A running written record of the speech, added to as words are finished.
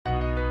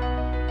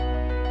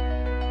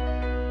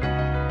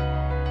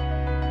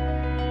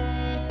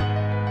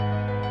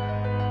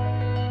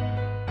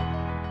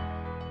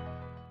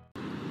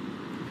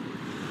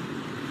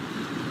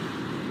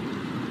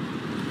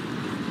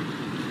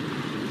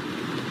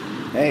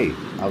Hey,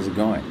 how's it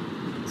going?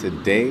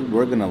 Today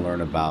we're going to learn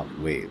about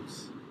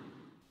waves.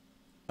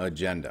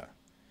 Agenda.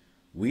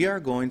 We are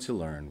going to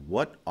learn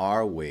what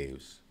are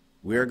waves.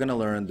 We are going to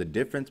learn the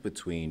difference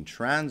between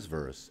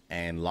transverse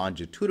and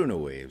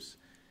longitudinal waves.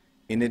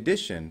 In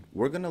addition,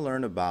 we're going to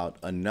learn about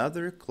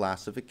another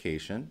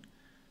classification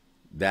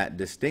that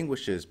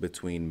distinguishes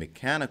between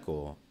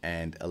mechanical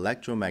and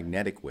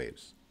electromagnetic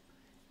waves.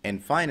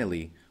 And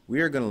finally,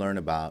 we are going to learn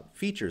about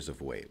features of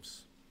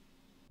waves.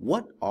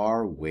 What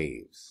are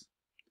waves?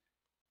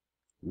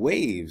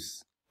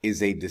 Waves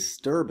is a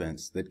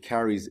disturbance that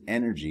carries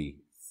energy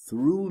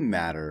through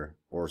matter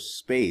or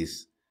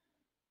space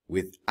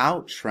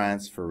without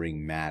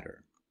transferring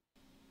matter.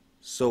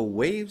 So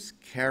waves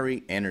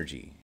carry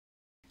energy.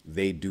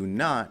 They do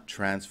not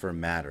transfer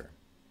matter.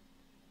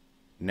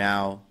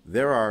 Now,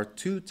 there are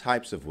two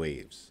types of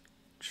waves,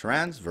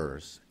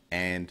 transverse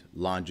and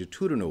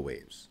longitudinal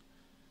waves.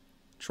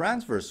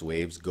 Transverse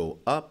waves go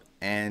up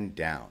and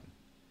down.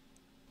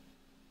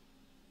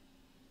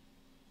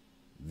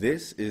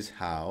 This is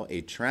how a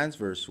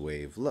transverse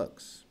wave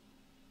looks.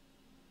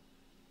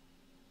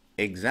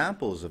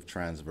 Examples of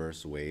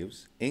transverse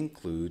waves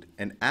include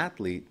an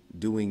athlete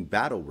doing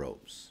battle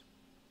ropes,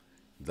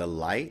 the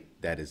light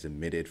that is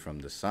emitted from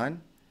the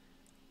sun,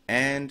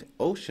 and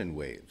ocean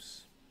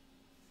waves.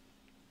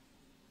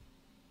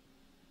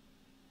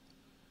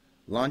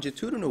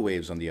 Longitudinal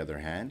waves, on the other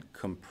hand,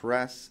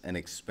 compress and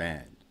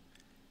expand,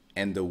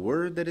 and the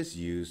word that is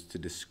used to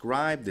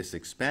describe this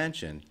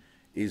expansion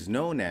is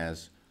known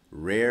as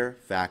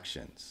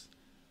rarefactions.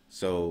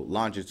 So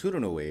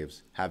longitudinal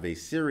waves have a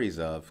series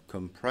of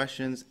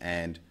compressions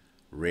and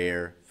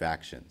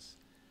rarefactions.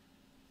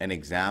 An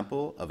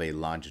example of a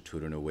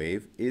longitudinal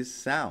wave is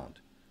sound.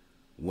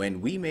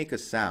 When we make a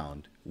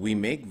sound, we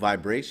make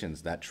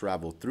vibrations that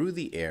travel through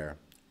the air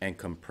and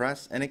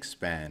compress and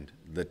expand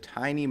the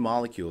tiny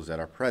molecules that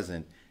are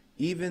present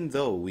even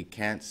though we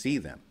can't see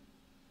them.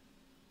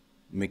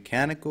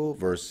 Mechanical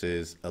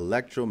versus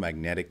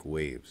electromagnetic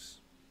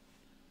waves.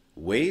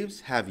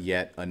 Waves have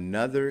yet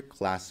another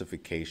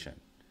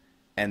classification,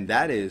 and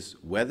that is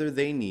whether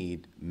they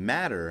need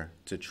matter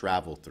to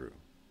travel through.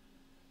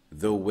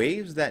 The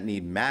waves that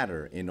need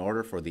matter in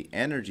order for the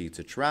energy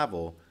to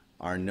travel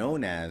are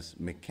known as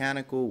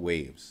mechanical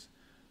waves.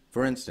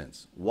 For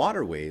instance,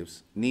 water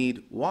waves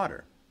need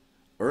water.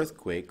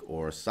 Earthquake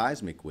or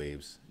seismic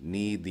waves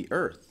need the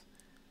earth.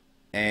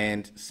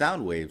 And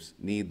sound waves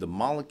need the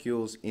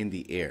molecules in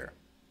the air.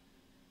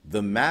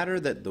 The matter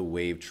that the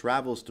wave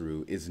travels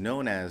through is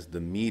known as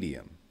the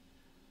medium.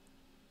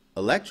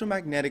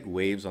 Electromagnetic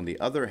waves, on the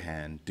other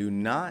hand, do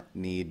not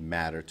need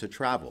matter to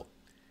travel.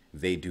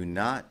 They do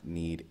not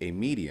need a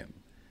medium.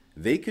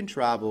 They can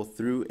travel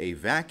through a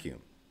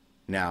vacuum.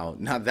 Now,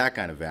 not that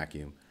kind of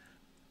vacuum.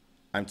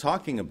 I'm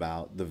talking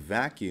about the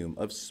vacuum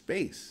of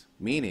space,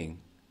 meaning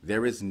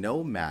there is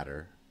no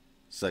matter,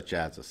 such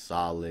as a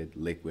solid,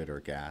 liquid, or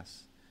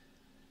gas.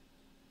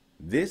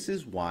 This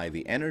is why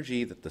the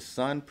energy that the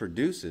sun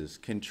produces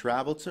can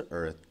travel to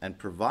Earth and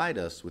provide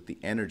us with the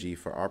energy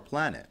for our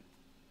planet.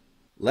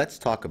 Let's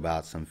talk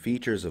about some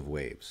features of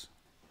waves.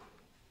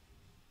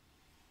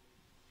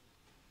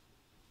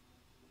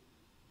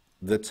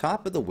 The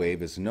top of the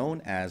wave is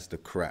known as the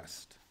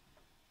crest.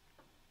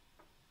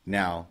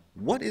 Now,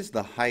 what is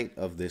the height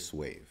of this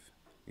wave?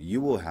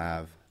 You will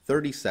have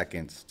 30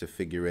 seconds to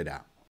figure it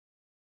out.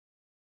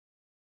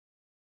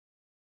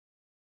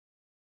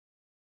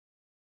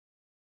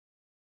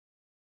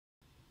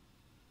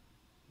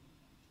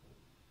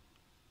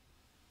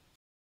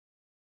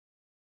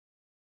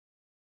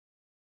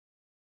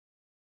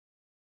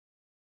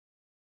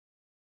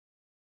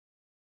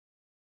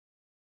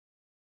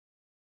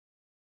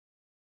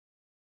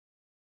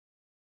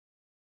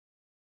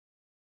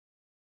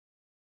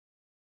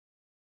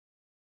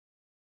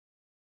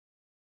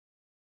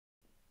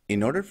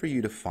 In order for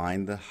you to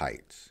find the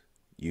height,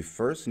 you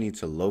first need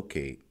to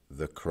locate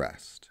the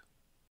crest.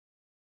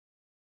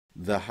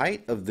 The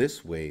height of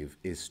this wave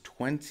is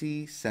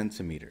 20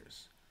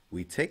 centimeters.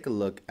 We take a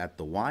look at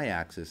the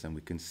y-axis and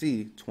we can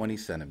see 20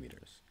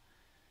 centimeters.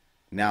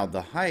 Now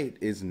the height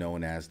is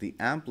known as the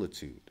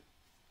amplitude.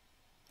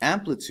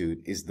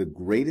 Amplitude is the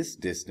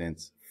greatest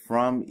distance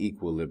from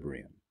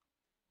equilibrium.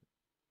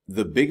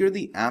 The bigger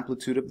the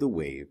amplitude of the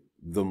wave,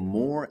 the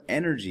more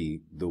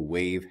energy the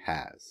wave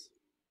has.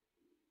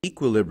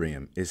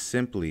 Equilibrium is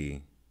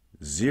simply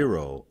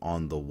 0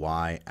 on the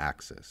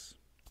y-axis.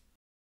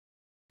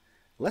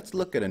 Let's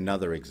look at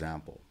another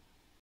example.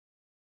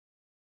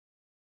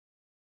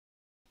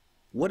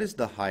 What is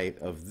the height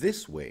of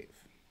this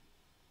wave?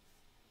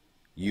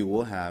 You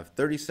will have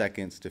 30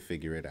 seconds to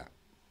figure it out.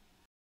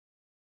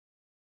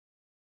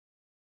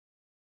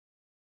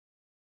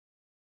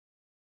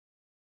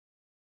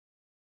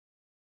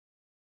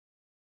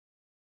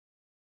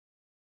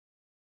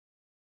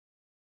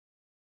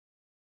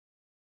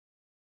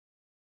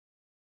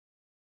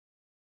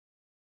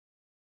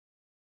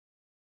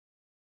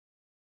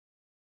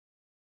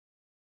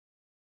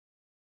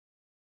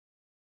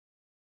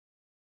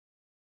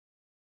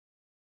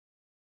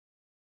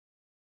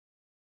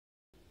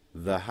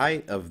 The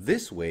height of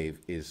this wave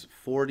is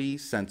 40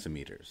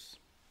 centimeters.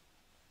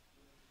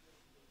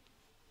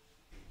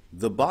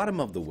 The bottom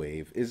of the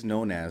wave is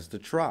known as the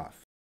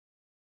trough.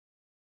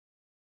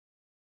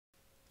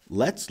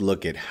 Let's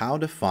look at how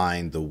to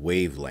find the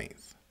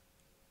wavelength.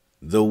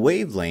 The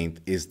wavelength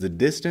is the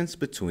distance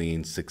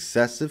between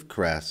successive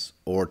crests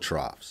or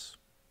troughs.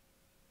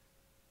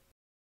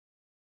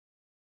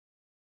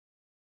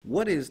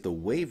 What is the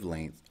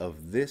wavelength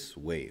of this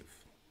wave?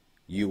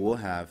 You will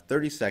have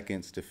 30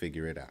 seconds to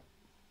figure it out.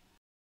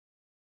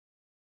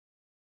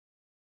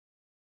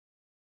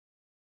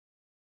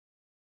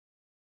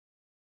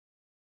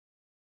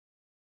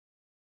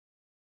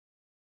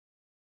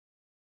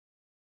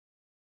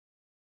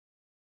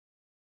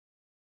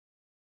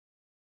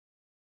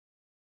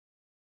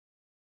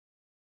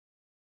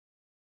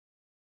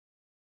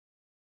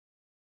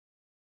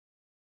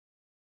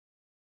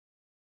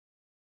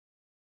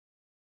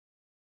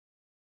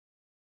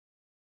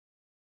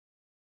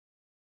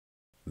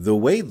 The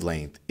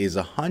wavelength is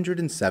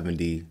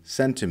 170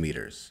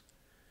 centimeters.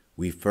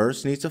 We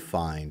first need to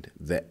find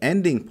the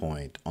ending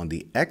point on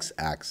the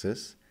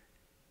x-axis,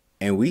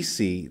 and we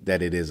see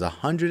that it is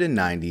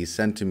 190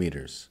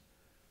 centimeters.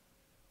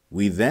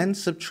 We then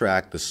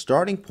subtract the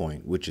starting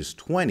point, which is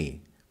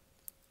 20,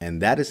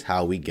 and that is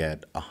how we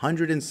get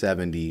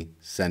 170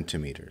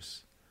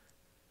 centimeters.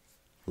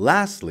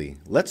 Lastly,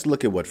 let's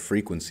look at what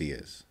frequency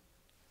is.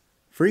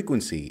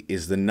 Frequency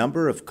is the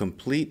number of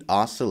complete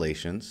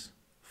oscillations,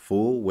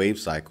 full wave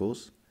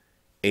cycles,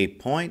 a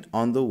point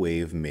on the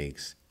wave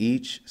makes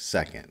each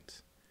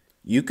second.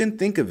 You can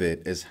think of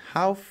it as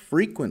how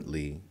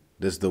frequently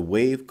does the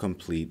wave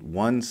complete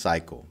one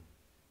cycle.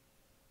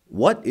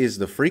 What is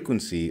the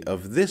frequency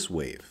of this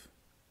wave?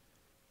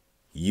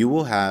 You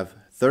will have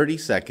 30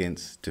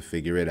 seconds to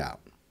figure it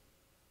out.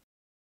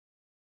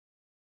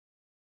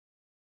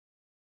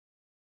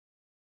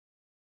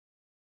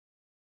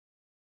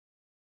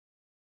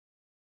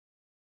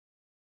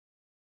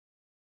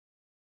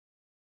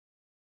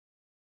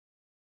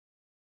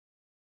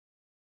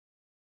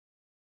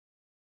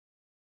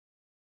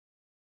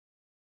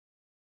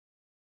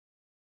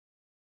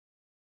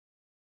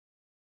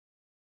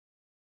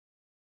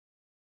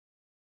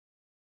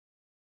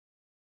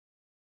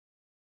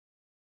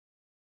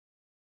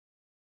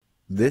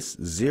 This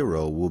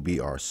 0 will be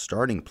our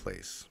starting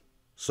place.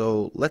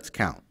 So let's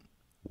count.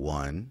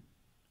 1,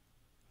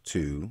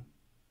 2.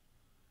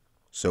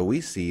 So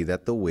we see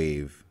that the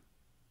wave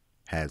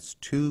has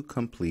 2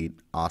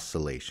 complete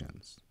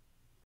oscillations.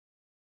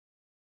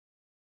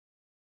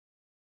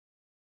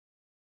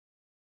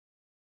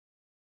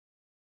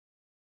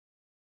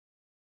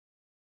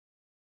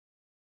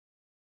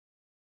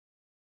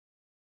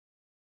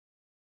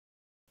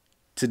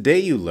 Today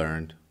you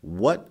learned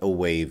what a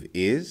wave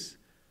is.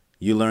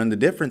 You learned the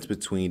difference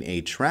between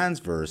a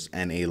transverse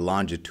and a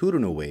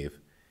longitudinal wave.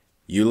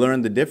 You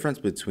learned the difference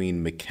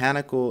between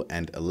mechanical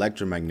and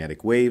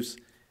electromagnetic waves.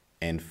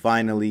 And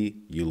finally,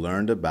 you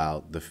learned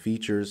about the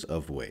features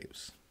of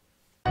waves.